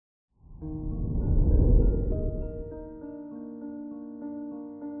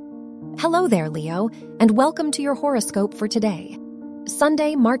Hello there, Leo, and welcome to your horoscope for today,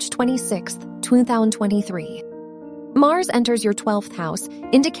 Sunday, March 26th, 2023. Mars enters your 12th house,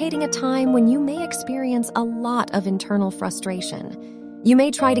 indicating a time when you may experience a lot of internal frustration. You may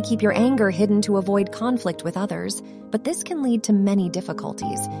try to keep your anger hidden to avoid conflict with others, but this can lead to many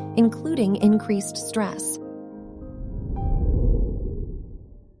difficulties, including increased stress.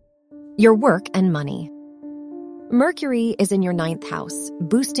 Your work and money. Mercury is in your 9th house,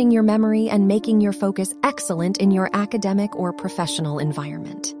 boosting your memory and making your focus excellent in your academic or professional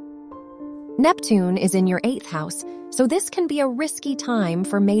environment. Neptune is in your 8th house, so this can be a risky time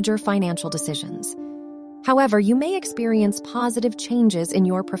for major financial decisions. However, you may experience positive changes in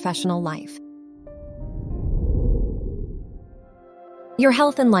your professional life. Your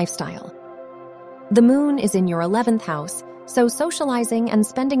health and lifestyle. The moon is in your 11th house, so socializing and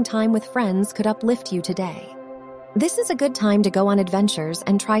spending time with friends could uplift you today. This is a good time to go on adventures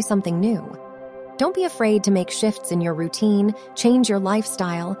and try something new. Don't be afraid to make shifts in your routine, change your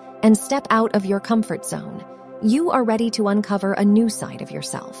lifestyle, and step out of your comfort zone. You are ready to uncover a new side of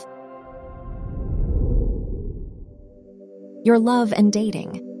yourself. Your love and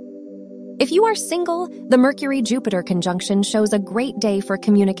dating. If you are single, the Mercury-Jupiter conjunction shows a great day for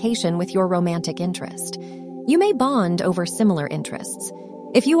communication with your romantic interest. You may bond over similar interests.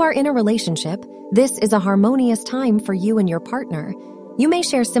 If you are in a relationship, this is a harmonious time for you and your partner. You may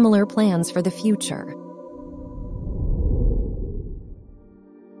share similar plans for the future.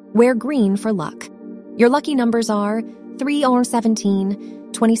 Wear green for luck. Your lucky numbers are 3 or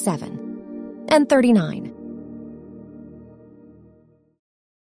 17, 27, and 39.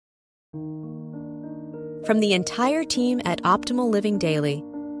 From the entire team at Optimal Living Daily,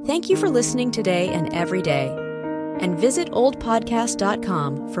 thank you for listening today and every day. And visit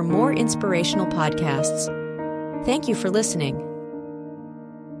oldpodcast.com for more inspirational podcasts. Thank you for listening.